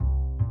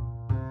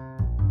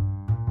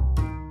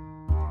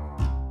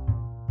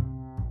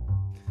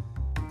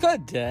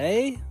Good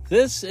day.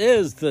 This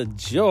is the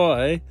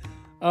Joy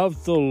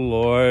of the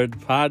Lord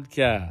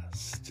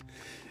podcast.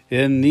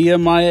 In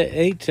Nehemiah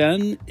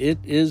 8:10, it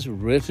is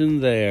written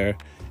there.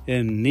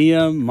 In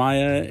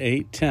Nehemiah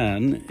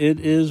 8:10, it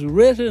is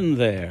written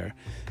there.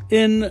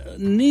 In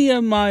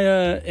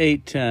Nehemiah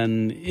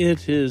 8:10,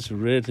 it is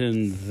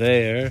written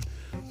there.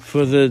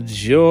 For the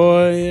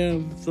joy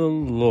of the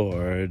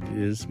Lord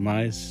is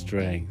my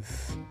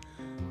strength.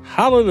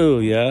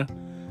 Hallelujah.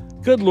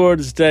 Good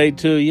Lord's Day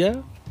to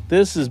you.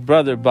 This is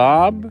Brother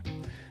Bob,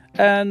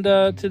 and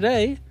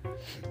today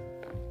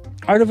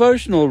our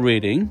devotional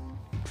reading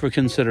for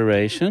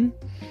consideration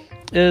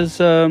is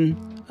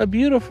a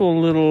beautiful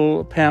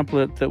little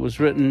pamphlet that was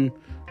written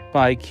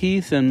by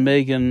Keith and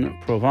Megan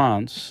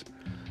Provence,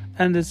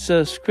 and it's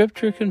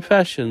Scripture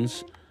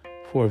Confessions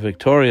for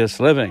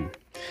Victorious Living.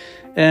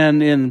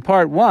 And in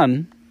part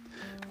 1,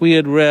 we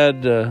had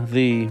read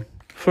the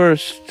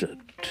first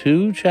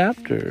 2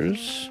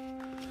 chapters.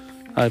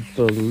 I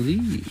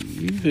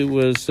believe it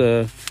was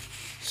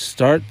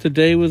Start the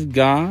Day with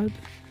God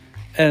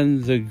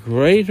and The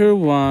Greater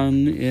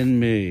One in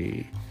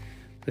Me.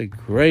 The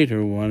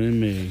Greater One in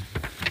Me.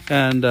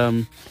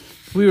 And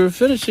we were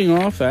finishing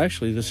off,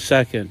 actually, the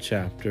second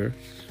chapter,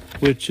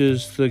 which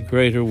is The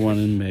Greater One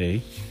in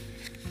Me.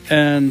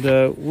 And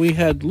we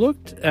had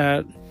looked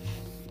at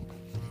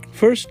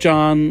 1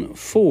 John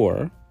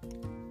 4,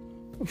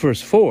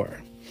 verse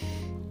 4.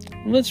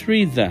 Let's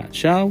read that,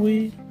 shall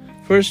we?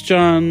 1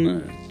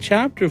 John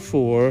chapter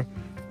 4,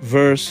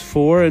 verse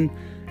 4, and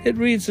it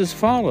reads as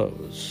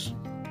follows.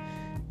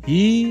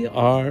 Ye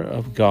are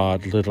of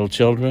God, little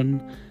children,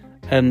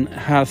 and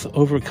hath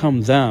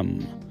overcome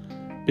them,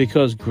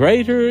 because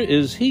greater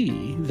is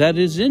he that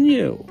is in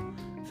you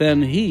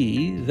than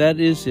he that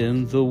is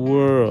in the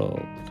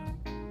world.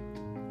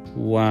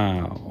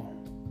 Wow.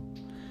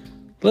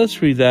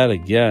 Let's read that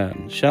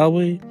again, shall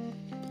we?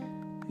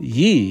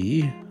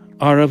 Ye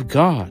are of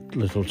God,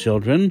 little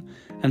children,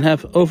 and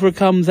have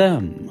overcome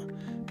them,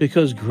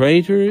 because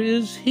greater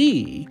is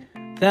he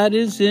that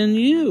is in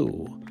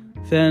you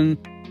than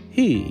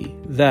he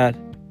that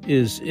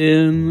is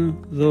in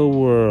the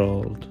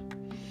world.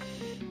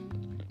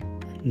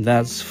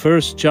 That's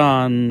 1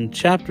 John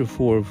chapter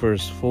 4,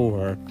 verse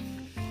 4.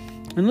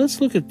 And let's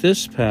look at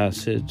this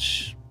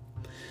passage.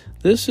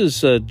 This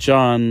is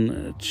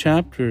John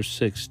chapter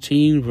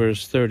 16,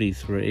 verse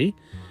 33,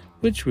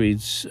 which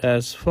reads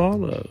as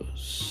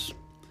follows.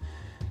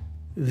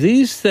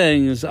 These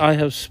things I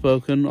have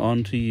spoken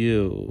unto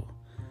you,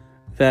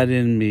 that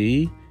in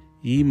me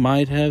ye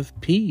might have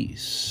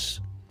peace.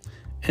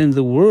 In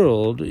the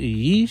world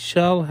ye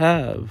shall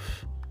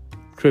have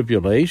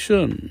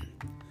tribulation,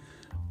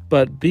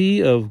 but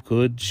be of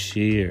good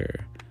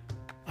cheer.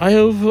 I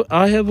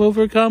have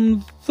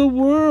overcome the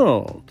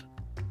world.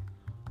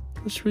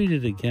 Let's read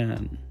it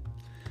again.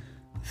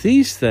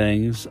 These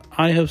things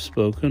I have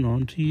spoken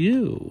unto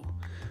you,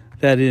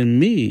 that in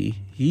me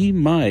ye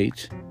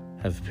might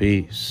have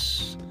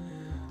peace.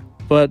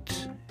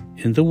 But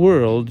in the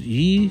world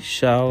ye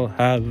shall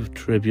have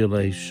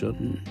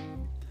tribulation.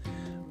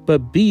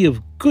 But be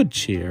of good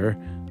cheer,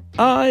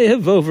 I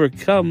have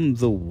overcome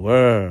the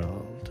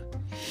world.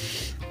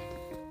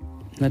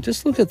 Now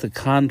just look at the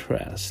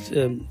contrast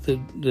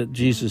that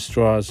Jesus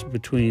draws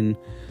between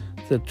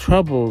the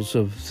troubles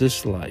of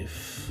this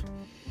life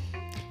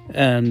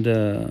and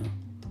the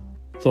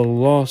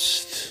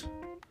lost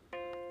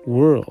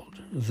world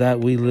that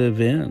we live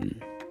in,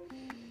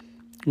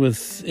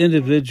 with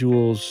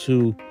individuals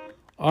who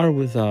are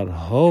without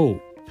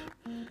hope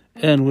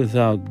and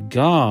without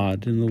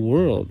God in the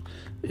world,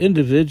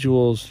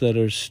 individuals that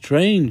are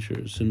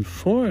strangers and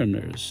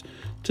foreigners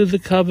to the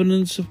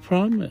covenants of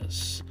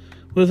promise,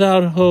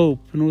 without hope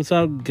and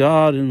without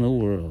God in the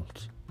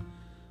world.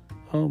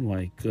 Oh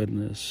my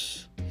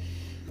goodness.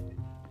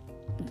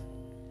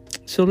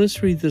 So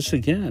let's read this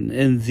again.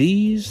 Let's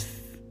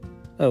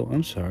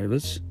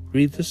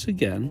read this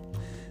again.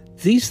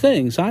 These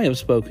things I have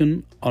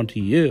spoken unto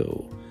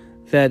you,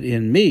 that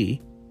in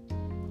me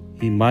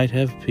ye might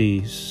have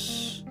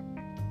peace.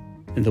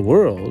 In the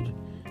world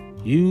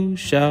you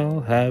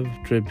shall have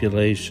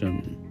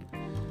tribulation,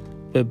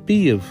 but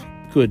be of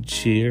good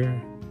cheer.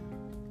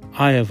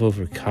 I have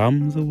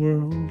overcome the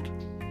world.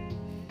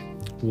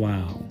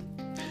 Wow.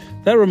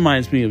 That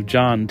reminds me of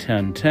John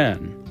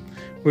 10:10,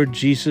 where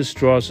Jesus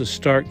draws a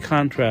stark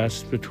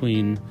contrast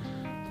between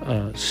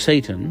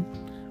Satan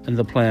and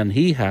the plan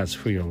he has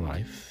for your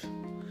life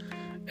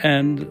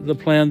and the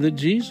plan that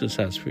Jesus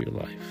has for your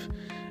life.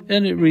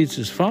 And it reads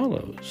as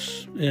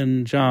follows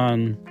in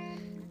John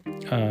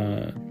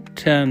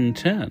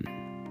 10:10.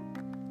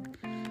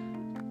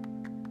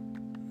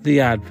 The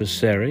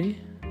adversary,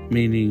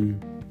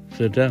 meaning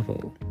the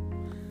devil,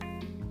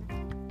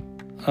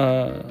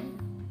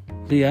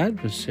 the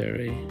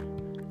adversary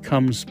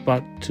comes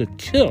but to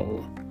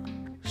kill,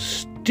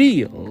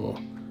 steal,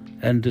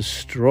 and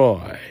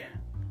destroy.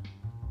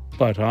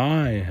 But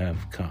I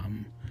have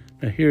come.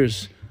 Now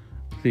here's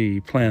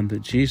the plan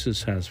that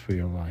Jesus has for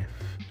your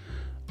life.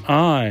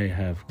 I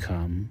have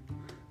come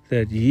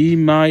that ye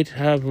might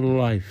have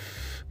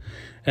life,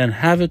 and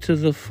have it to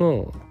the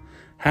full.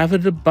 Have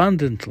it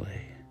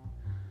abundantly.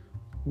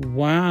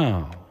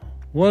 Wow,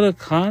 what a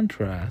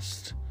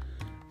contrast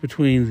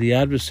between the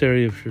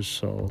adversary of your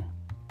soul,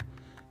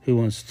 who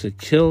wants to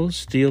kill,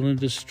 steal, and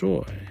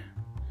destroy,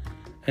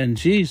 and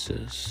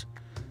Jesus,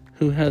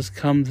 who has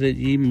come that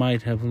ye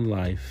might have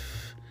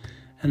life,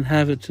 and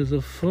have it to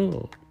the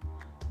full.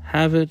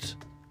 Have it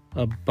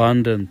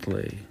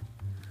abundantly.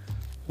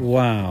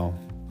 Wow.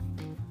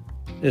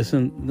 There's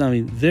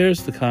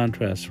the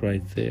contrast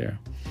right there.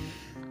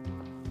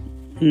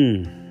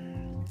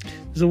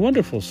 There's a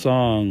wonderful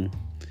song.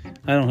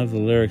 I don't have the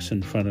lyrics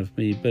in front of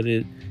me, but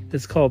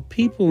it's called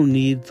People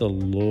Need the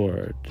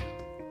Lord.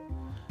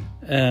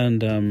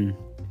 And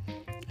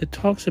it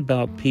talks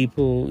about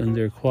people in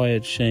their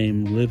quiet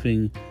shame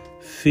living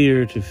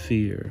fear to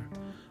fear.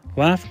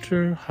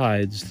 Laughter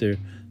hides their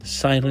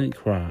silent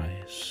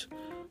cries.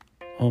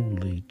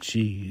 Only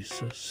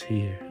Jesus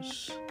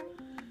hears.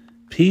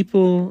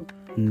 People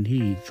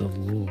need the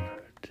Lord.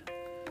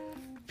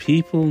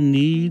 People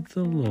need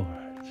the Lord.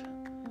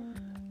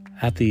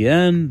 At the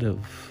end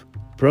of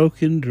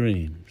broken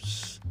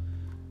dreams,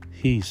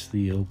 He's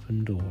the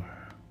open door.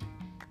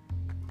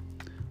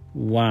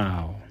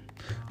 Wow.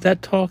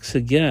 That talks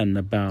again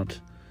about,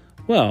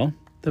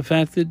 the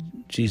fact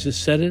that Jesus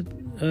said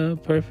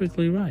it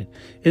perfectly right.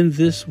 In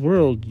this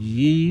world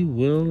ye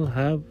will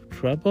have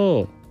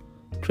trouble,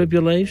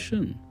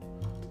 tribulation,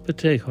 but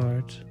take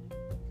heart.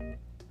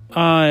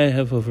 I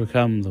have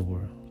overcome the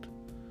world.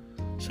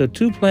 So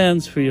 2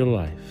 plans for your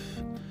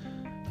life.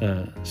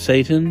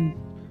 Satan,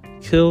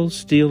 kill,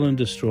 steal, and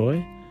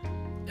destroy.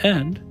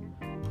 And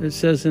it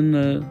says in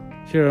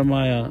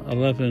Jeremiah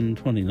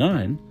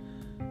 11:29,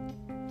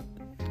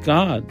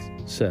 God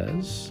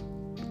says,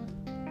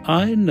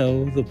 I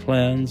know the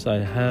plans I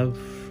have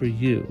for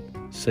you,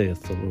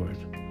 saith the Lord,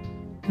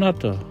 not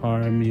to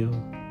harm you,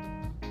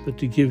 but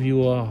to give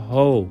you a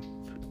hope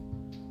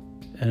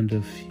and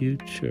a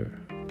future.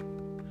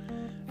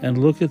 And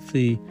look at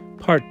the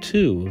part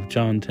 2 of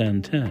John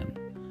 10:10.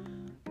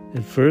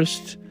 At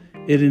first,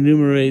 it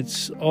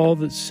enumerates all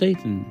that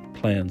Satan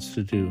plans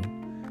to do: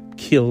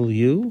 kill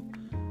you,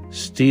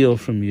 steal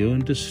from you,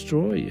 and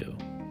destroy you.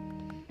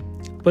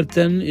 But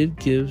then it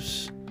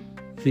gives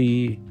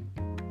the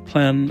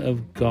plan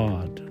of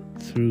God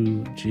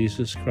through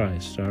Jesus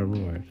Christ our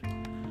Lord.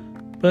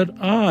 But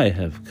I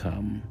have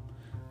come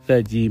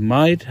that ye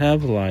might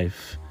have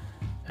life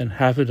and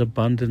have it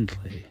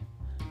abundantly.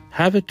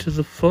 Have it to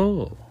the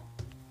full.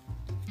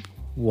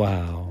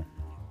 Wow.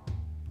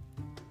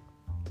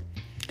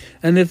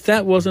 And if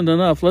that wasn't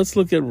enough, let's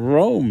look at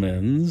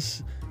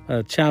Romans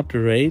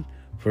chapter 8,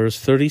 verse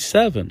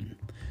 37.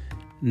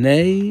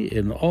 Nay,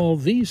 in all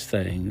these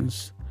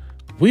things,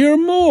 we are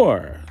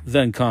more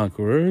than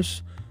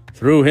conquerors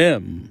through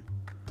him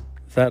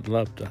that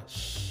loved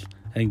us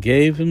and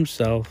gave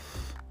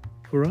himself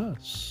for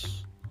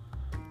us.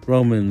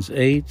 Romans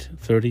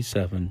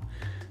 8:37.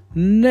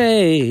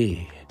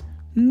 Nay,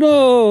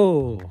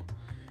 no,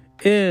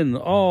 in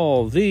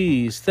all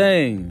these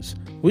things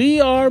we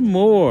are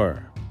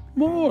more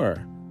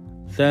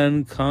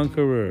than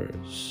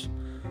conquerors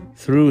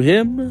through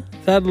him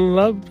that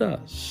loved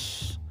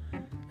us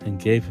and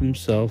gave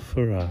himself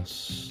for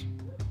us.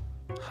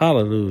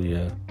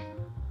 Hallelujah,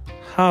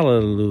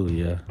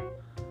 hallelujah,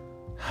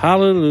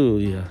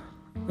 hallelujah,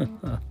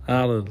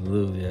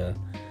 hallelujah.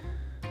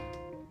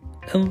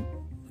 And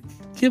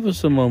give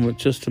us a moment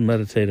just to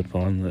meditate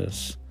upon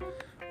this.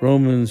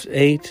 Romans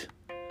 8,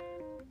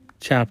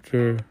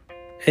 chapter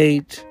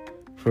 8,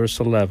 verse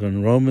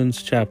 11.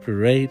 Romans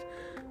chapter 8,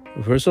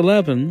 verse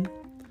 11,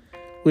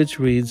 which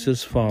reads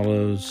as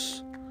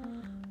follows.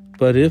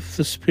 But if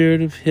the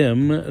Spirit of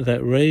him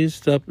that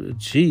raised up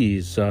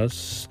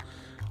Jesus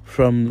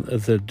from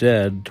the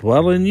dead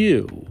dwell in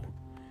you,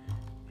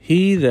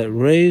 he that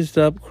raised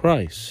up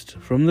Christ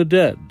from the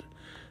dead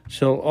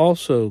shall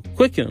also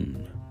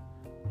quicken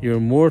your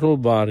mortal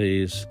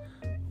bodies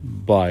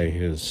by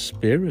his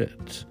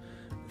Spirit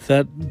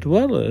that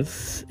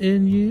dwelleth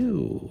in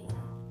you.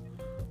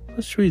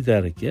 Let's read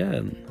that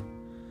again.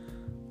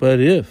 But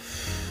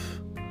if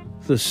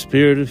the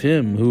Spirit of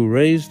him who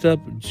raised up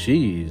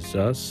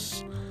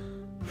Jesus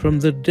from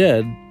the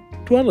dead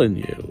dwell in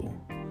you,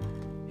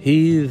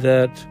 he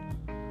that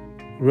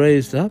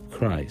raised up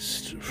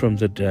Christ from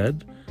the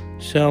dead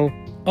shall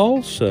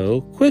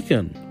also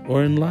quicken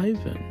or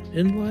enliven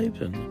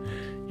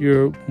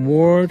your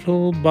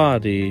mortal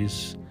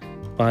bodies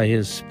by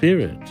his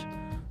Spirit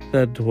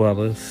that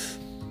dwelleth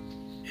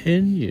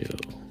in you.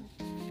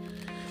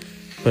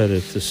 But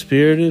if the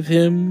Spirit of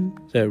him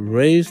that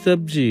raised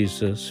up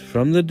Jesus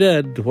from the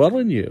dead dwell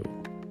in you,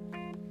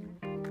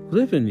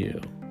 live in you,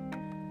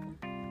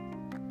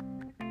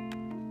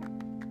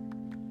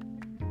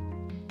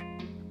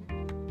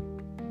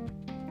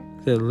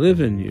 that live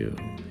in you,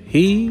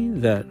 he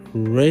that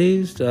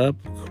raised up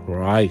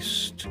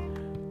Christ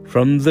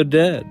from the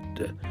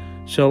dead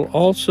shall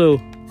also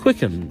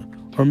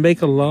quicken or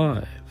make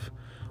alive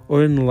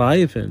or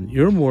enliven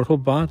your mortal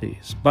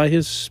bodies by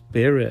his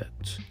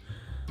Spirit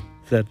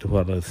that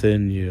dwelleth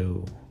in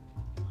you.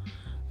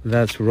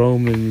 That's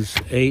Romans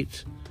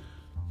 8,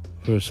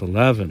 verse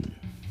 11.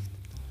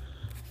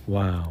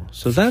 Wow.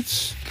 So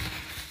that's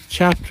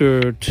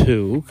chapter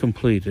 2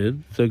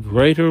 completed, the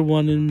greater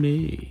one in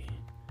me.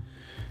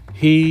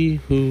 He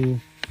who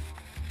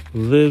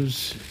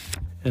lives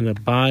and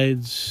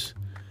abides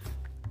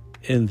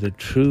in the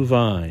true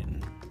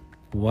vine.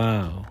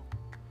 Wow.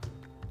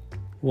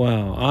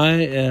 Wow. I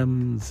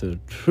am the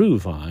true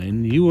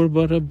vine. You are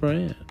but a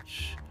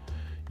branch.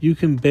 You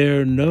can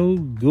bear no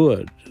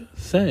good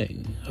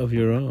thing of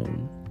your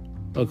own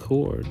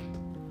accord.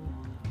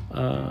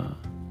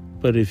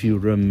 But if you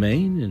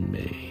remain in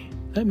me,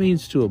 that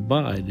means to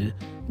abide. It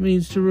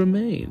means to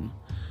remain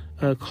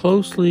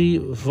closely,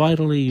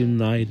 vitally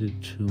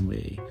united to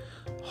me,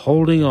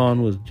 holding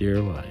on with dear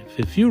life.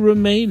 If you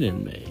remain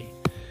in me,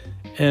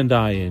 and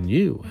I in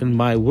you, and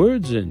my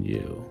words in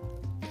you,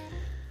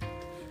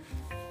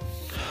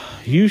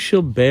 you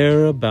shall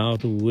bear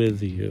about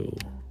with you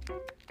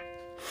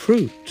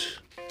fruit.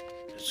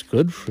 It's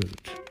good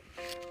fruit.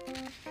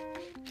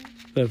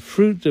 But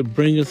fruit that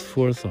bringeth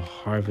forth a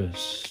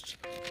harvest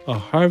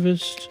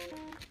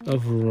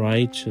of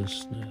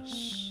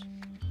righteousness.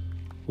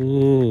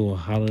 Oh,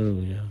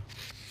 hallelujah.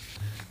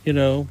 You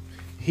know,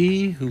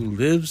 he who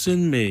lives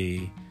in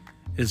me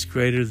is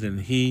greater than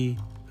he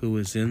who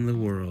is in the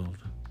world.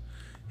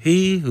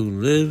 He who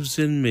lives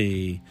in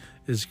me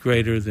is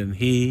greater than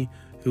he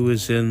who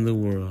is in the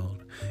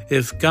world.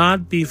 If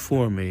God be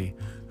for me,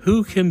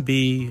 who can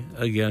be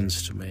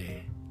against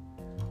me?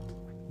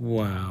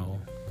 Wow.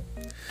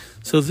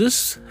 So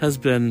this has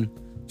been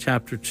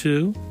chapter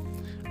 2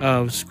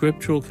 of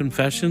Scriptural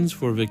Confessions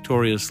for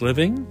Victorious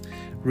Living,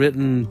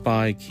 written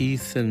by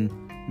Keith and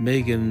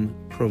Megan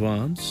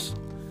Provence.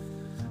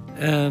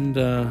 And,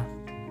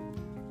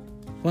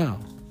 wow.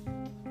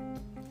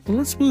 Well,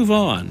 let's move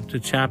on to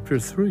chapter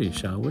 3,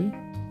 shall we?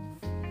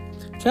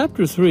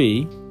 Chapter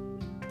 3,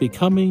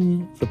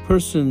 becoming the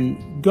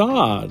person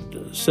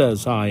God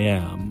says I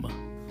am.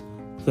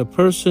 The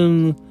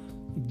person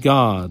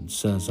God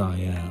says I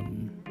am.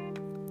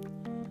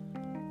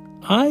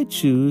 I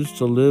choose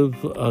to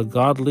live a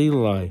godly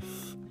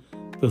life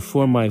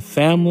before my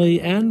family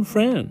and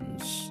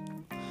friends.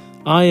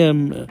 I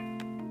am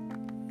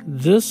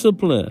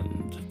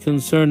disciplined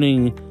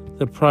concerning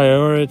the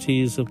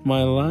priorities of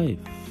my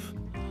life.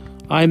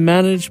 I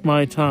manage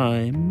my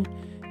time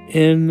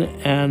in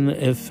an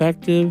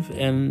effective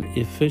and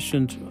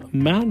efficient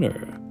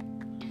manner.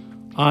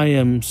 I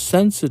am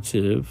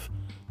sensitive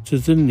to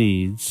the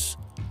needs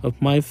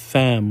of my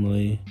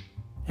family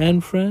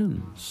and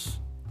friends.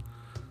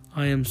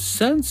 I am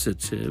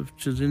sensitive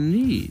to the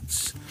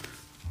needs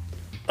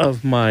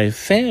of my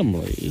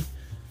family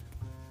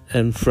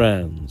and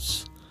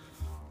friends.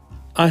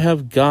 I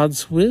have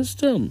God's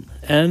wisdom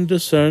and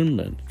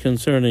discernment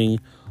concerning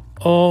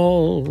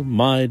all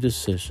my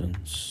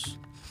decisions.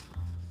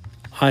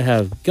 I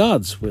have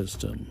God's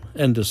wisdom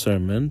and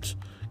discernment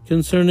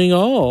concerning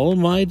all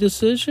my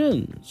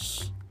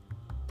decisions.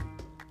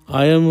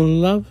 I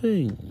am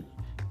loving,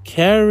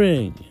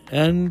 caring,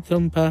 and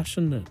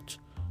compassionate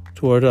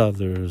toward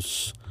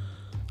others.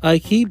 I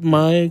keep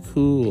my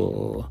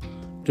cool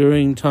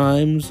during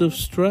times of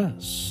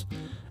stress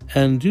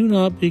and do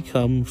not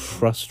become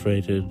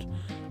frustrated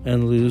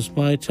and lose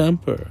my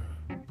temper.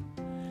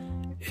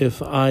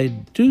 If I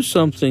do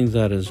something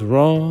that is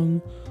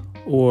wrong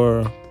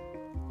or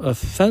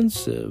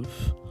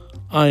offensive,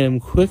 I am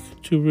quick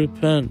to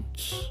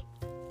repent.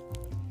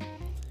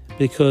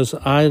 Because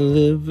I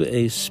live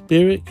a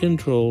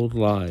spirit-controlled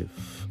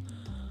life,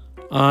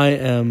 I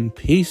am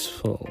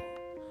peaceful,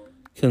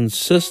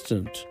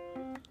 consistent,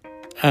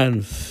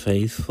 and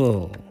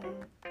faithful.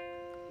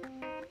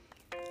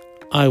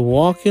 I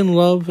walk in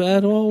love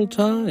at all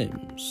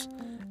times,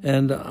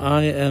 and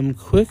I am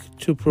quick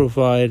to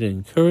provide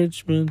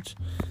encouragement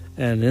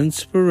and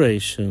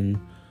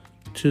inspiration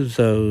to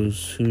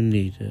those who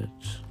need it.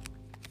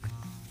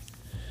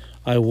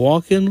 I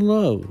walk in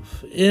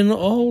love in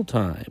all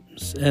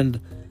times, and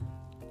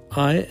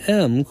I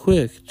am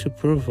quick to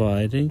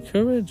provide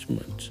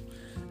encouragement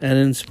and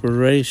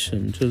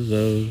inspiration to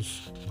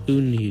those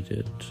who need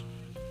it.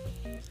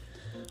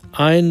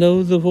 I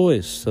know the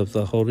voice of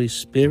the Holy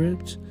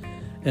Spirit,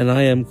 and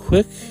I am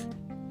quick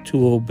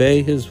to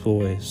obey his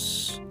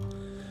voice.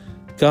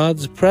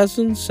 God's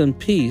presence and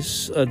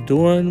peace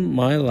adorn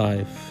my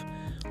life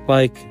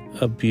like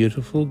a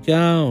beautiful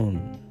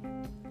gown.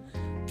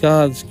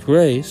 God's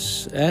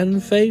grace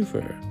and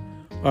favor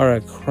are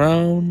a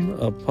crown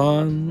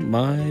upon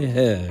my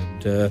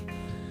head.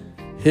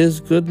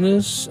 His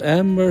goodness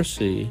and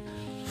mercy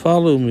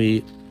follow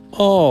me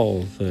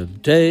all the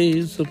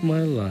days of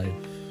my life.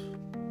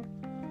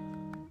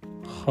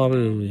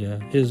 Hallelujah.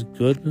 His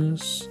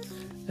goodness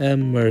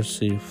and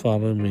mercy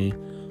follow me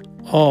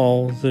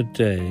all the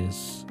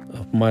days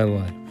of my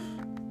life.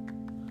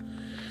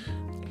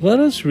 Let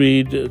us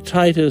read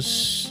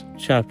Titus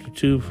chapter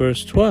 2,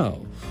 verse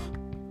 12.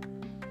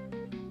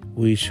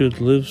 We should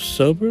live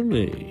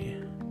soberly,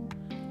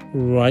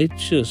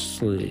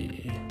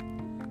 righteously,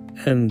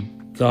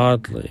 and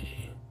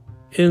godly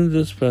in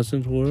this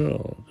present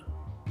world.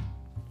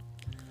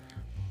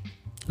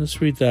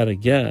 Let's read that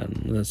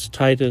again. That's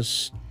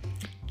Titus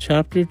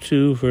chapter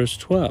 2, verse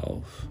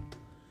 12.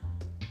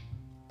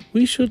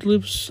 We should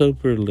live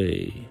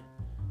soberly,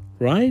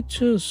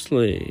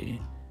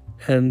 righteously,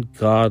 and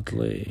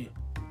godly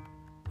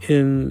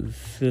in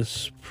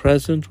this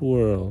present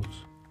world.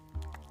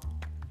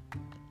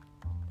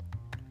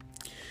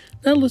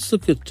 Now let's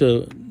look at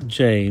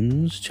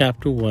James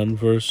chapter 1,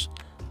 verse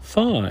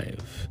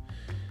 5.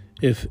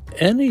 If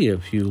any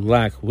of you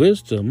lack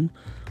wisdom,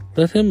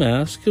 let him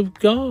ask of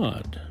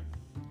God,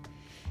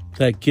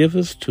 that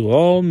giveth to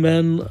all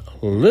men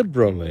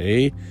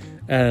liberally,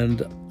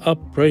 and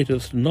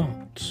upbraideth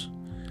not,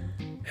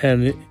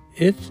 and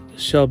it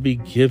shall be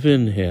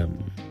given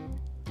him.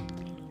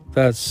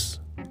 That's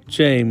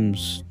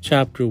James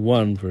chapter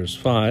 1, verse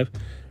 5.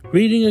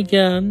 Reading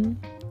again,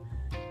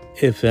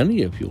 if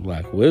any of you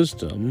lack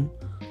wisdom,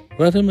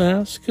 let him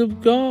ask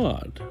of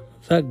God,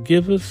 that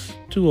giveth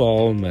to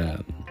all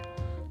men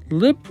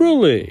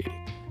liberally,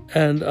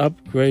 and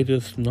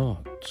upbraideth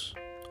not,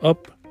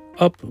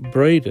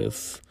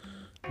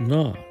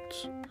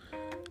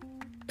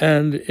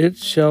 and it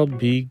shall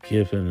be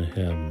given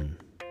him.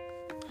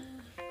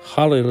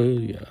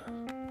 Hallelujah.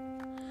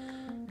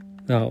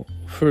 Now,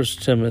 1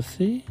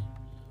 Timothy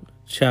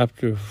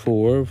chapter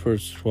 4,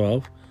 verse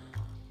 12,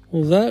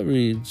 well, that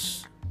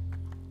reads,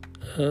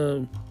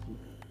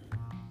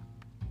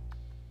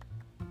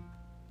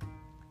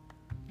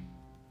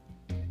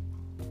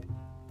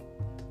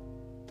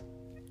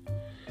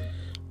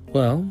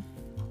 well,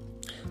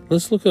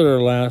 let's look at our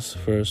last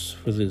verse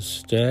for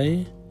this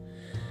day,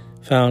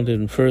 found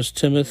in 1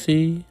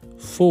 Timothy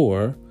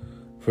 4,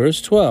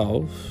 verse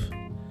 12.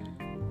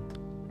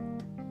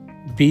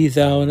 Be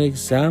thou an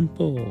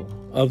example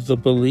of the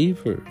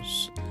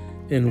believers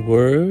in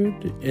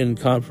word, in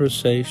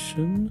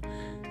conversation,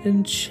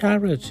 in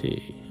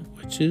charity,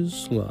 which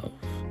is love,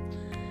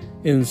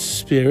 in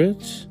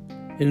spirit,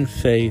 in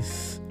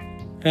faith,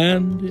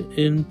 and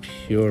in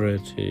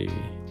purity.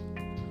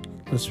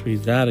 Let's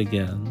read that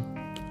again.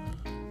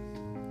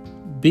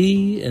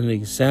 Be an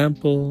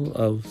example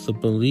of the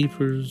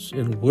believers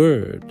in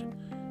word,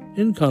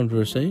 in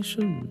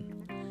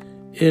conversation,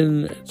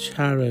 in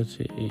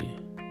charity,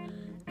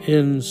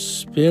 in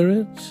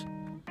spirit,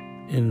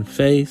 in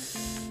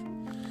faith,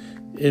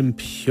 in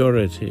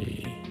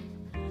purity.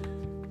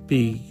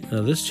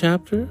 Now this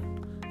chapter,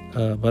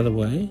 by the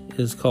way,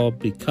 is called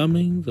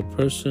Becoming the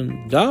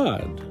Person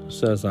God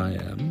Says I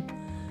Am.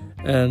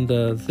 And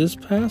this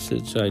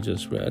passage I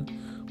just read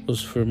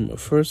was from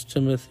 1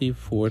 Timothy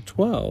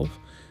 4:12.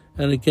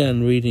 And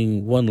again,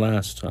 reading one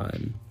last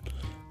time.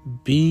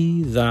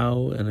 Be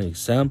thou an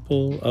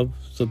example of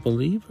the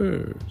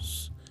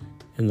believers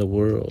in the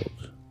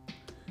world,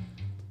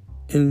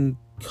 in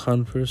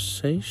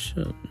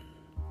conversation,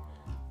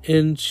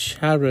 in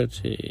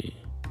charity,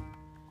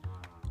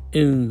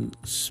 in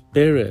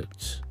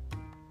spirit,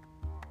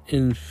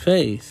 in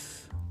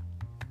faith.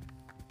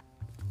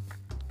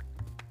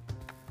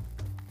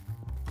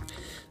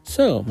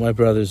 So, my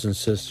brothers and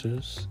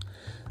sisters,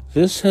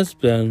 this has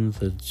been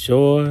the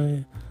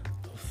Joy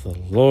of the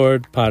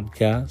Lord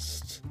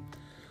podcast.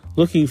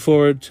 Looking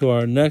forward to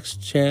our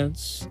next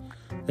chance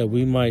that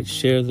we might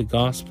share the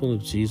gospel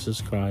of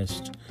Jesus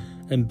Christ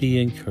and be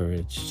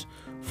encouraged.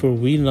 For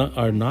we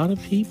are not a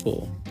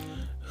people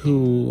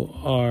who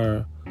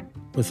are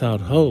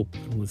without hope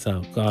and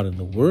without God in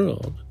the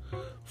world.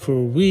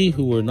 For we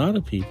who were not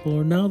a people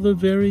are now the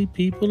very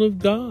people of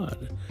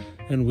God.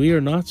 And we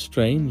are not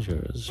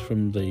strangers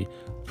from the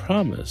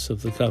promise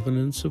of the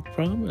covenants of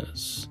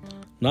promise.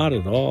 Not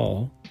at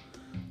all.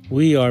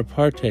 We are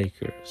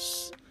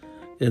partakers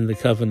in the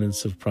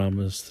covenants of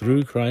promise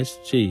through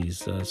Christ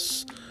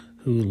Jesus,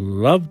 who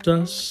loved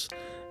us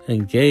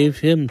and gave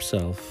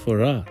himself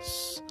for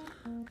us,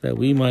 that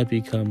we might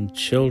become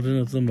children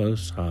of the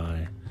Most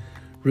High,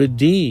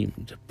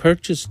 redeemed,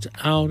 purchased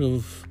out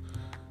of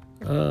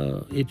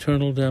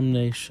eternal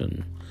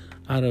damnation,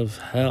 out of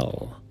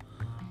hell,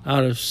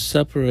 out of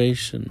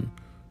separation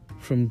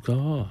from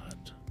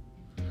God.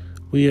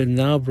 We are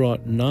now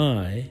brought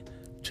nigh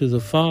to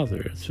the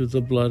Father through the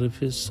blood of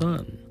his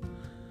Son.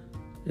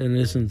 And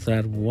isn't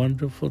that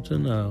wonderful to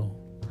know?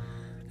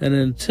 And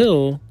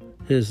until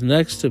his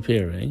next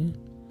appearing,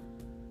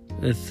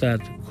 it's that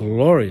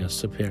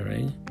glorious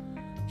appearing,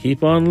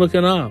 keep on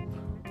looking up.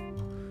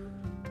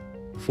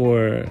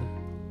 For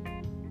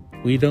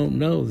we don't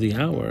know the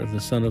hour the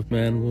Son of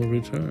Man will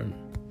return.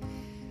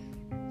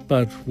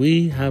 But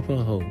we have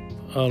a hope,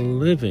 a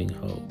living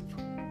hope.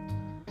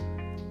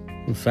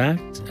 In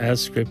fact,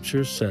 as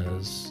Scripture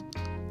says,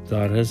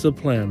 God has a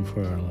plan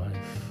for our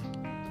life.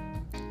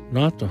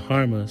 Not to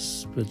harm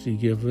us, but to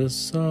give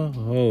us a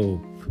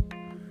hope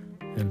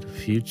and a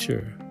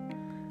future.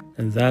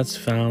 And that's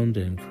found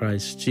in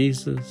Christ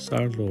Jesus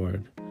our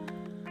Lord.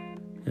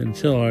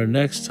 Until our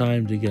next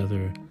time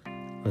together,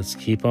 let's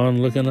keep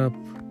on looking up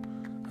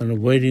and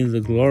awaiting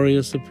the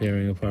glorious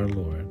appearing of our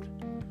Lord.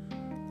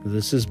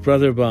 This is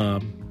Brother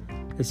Bob.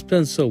 It's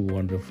been so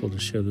wonderful to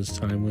share this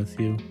time with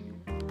you.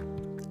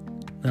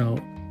 Now,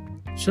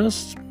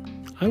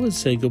 I would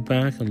say go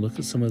back and look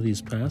at some of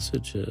these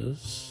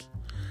passages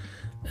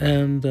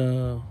and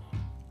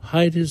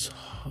hide his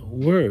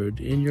word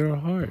in your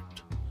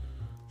heart,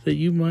 that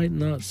you might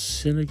not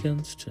sin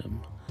against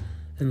him.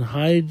 And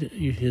hide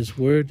his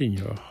word in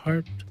your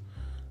heart,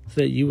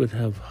 that you would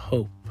have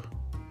hope.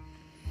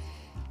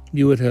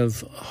 You would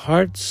have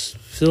hearts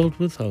filled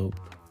with hope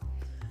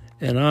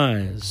and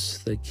eyes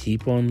that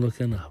keep on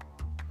looking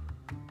up,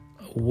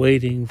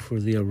 waiting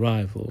for the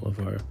arrival of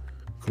our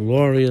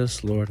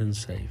glorious Lord and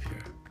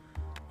Savior.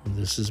 And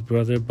this is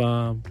Brother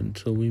Bob.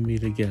 Until we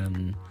meet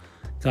again,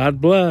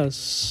 God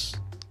bless.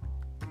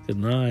 Good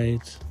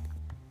night.